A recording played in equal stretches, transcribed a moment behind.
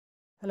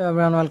Hello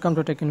everyone, welcome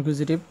to Tech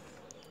Inquisitive.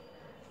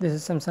 This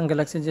is Samsung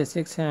Galaxy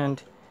J6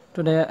 and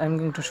today I'm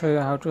going to show you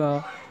how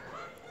to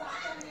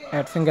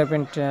add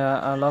fingerprint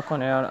lock on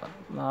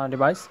your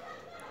device.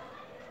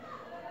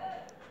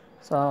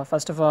 So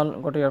first of all,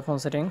 go to your phone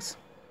settings,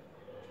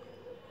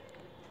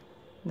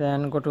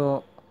 then go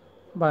to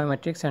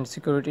biometrics and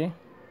security,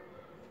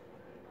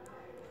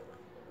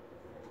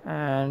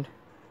 and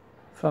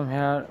from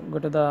here go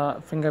to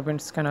the fingerprint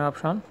scanner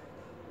option,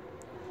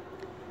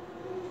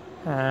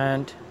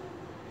 and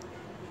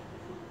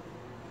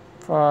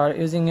for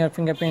using your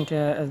fingerprint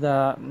as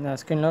the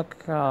screen lock,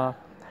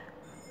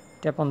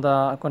 tap on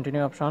the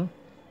continue option.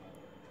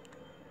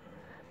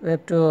 We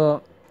have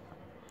to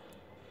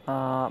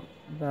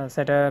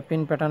set a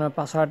pin pattern or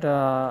password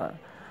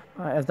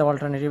as the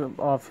alternative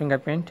of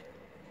fingerprint.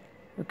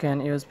 You can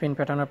use pin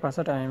pattern or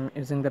password. I am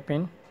using the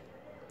pin.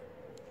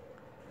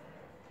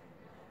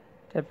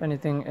 Tap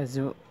anything as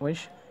you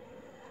wish.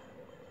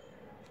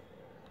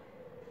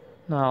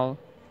 Now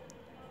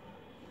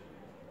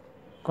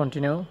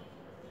continue.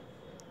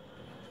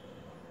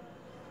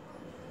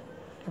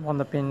 Tap on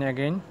the pin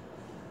again.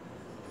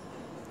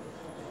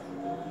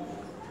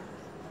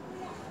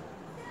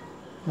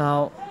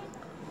 Now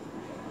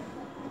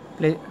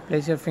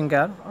place your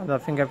finger on the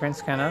fingerprint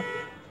scanner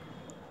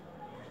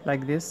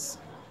like this,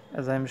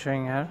 as I am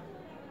showing here.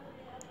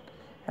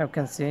 You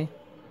can see,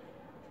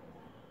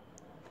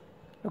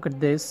 look at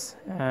this,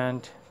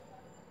 and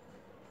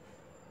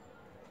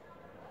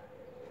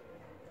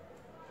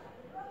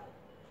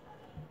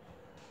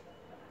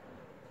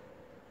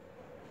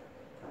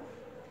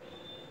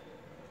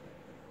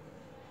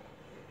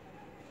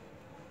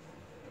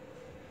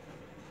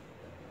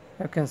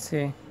you can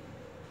see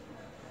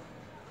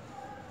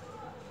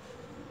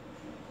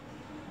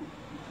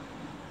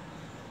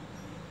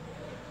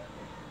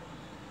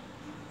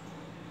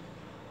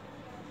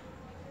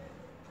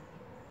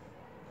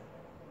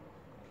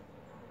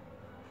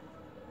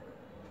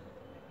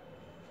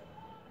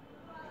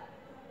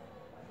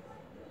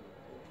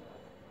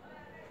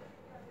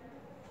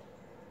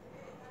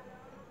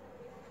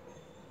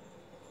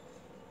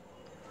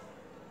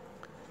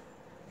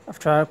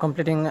after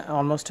completing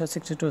almost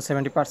 60 to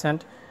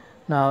 70%.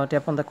 Now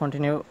tap on the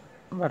continue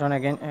button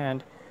again,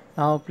 and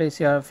now place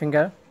your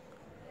finger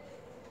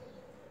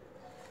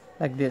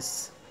like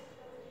this.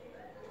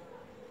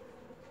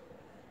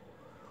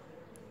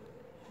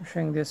 I'm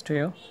showing this to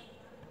you,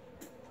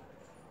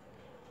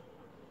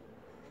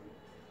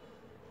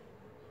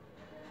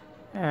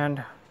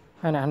 and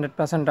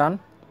 100% done.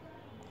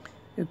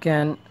 You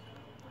can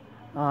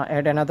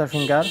add another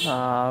finger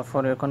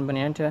for your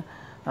convenient.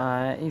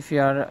 If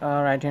your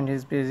right hand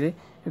is busy,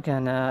 you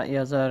can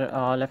use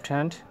your left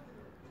hand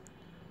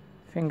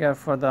finger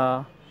for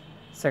the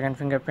second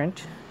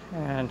fingerprint,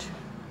 and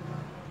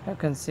you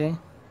can see,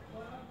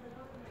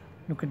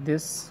 look at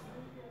this.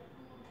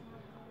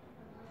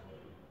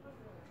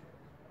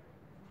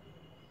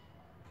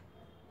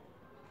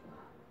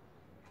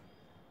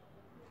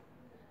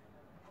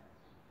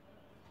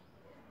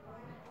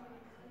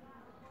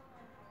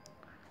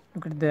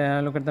 Look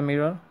at the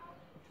mirror.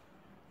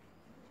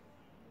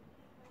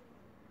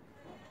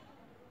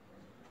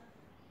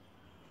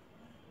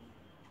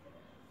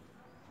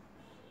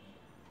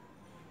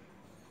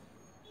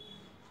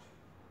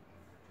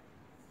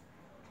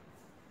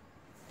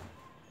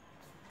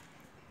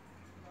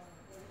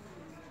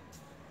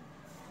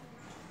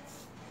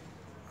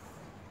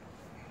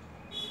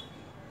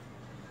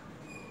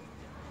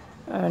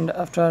 And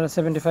after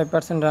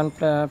 75% done,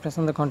 press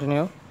on the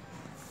continue,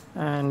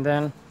 and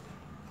then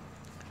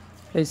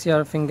place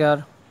your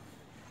finger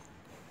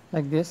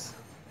like this.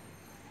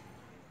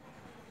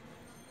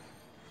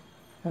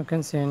 You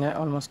can see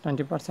almost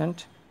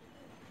 90%,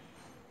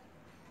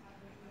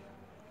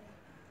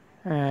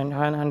 and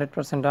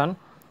 100% done.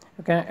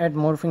 You can add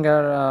more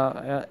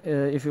finger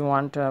if you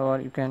want,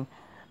 or you can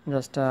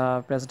just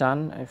press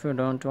done if you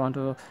don't want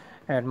to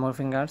add more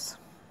fingers.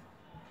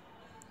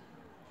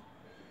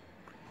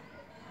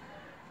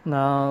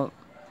 Now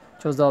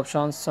choose the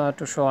options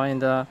to show in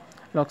the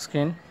lock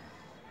screen.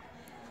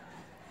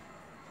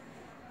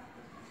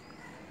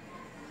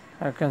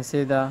 You can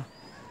see the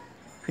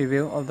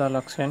preview of the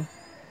lock screen.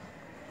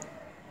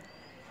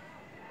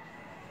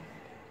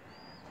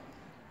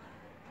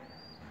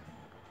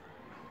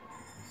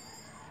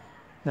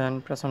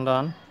 Then press on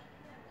done,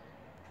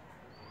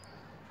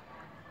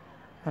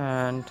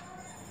 and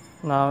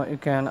now you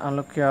can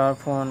unlock your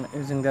phone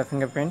using the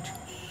fingerprint.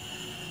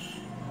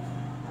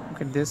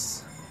 Look at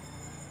this.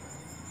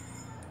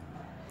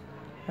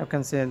 You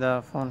can see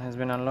the phone has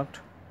been unlocked.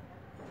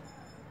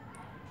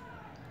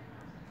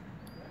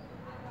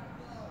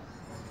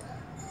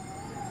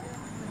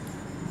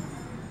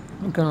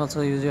 You can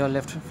also use your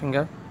left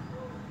finger.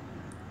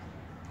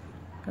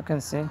 You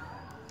can see.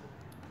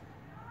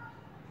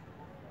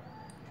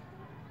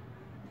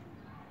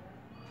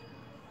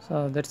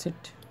 So that's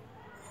it.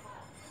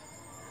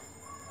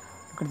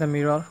 Look at the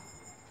mirror.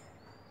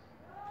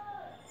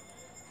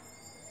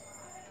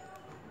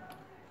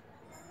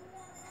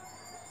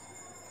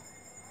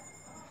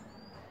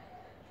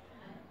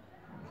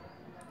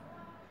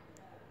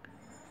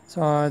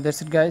 So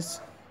that's it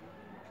guys,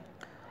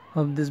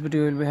 hope this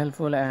video will be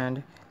helpful,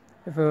 and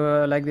if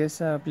you like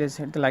this, please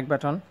hit the like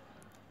button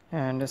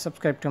and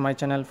subscribe to my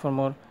channel for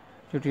more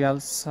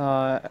tutorials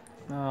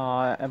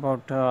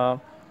about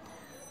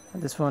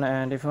this phone.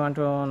 And if you want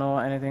to know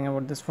anything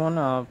about this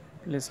phone,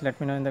 please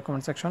let me know in the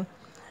comment section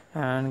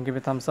and give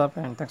a thumbs up.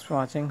 And thanks for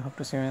watching, hope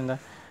to see you in the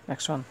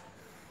next one.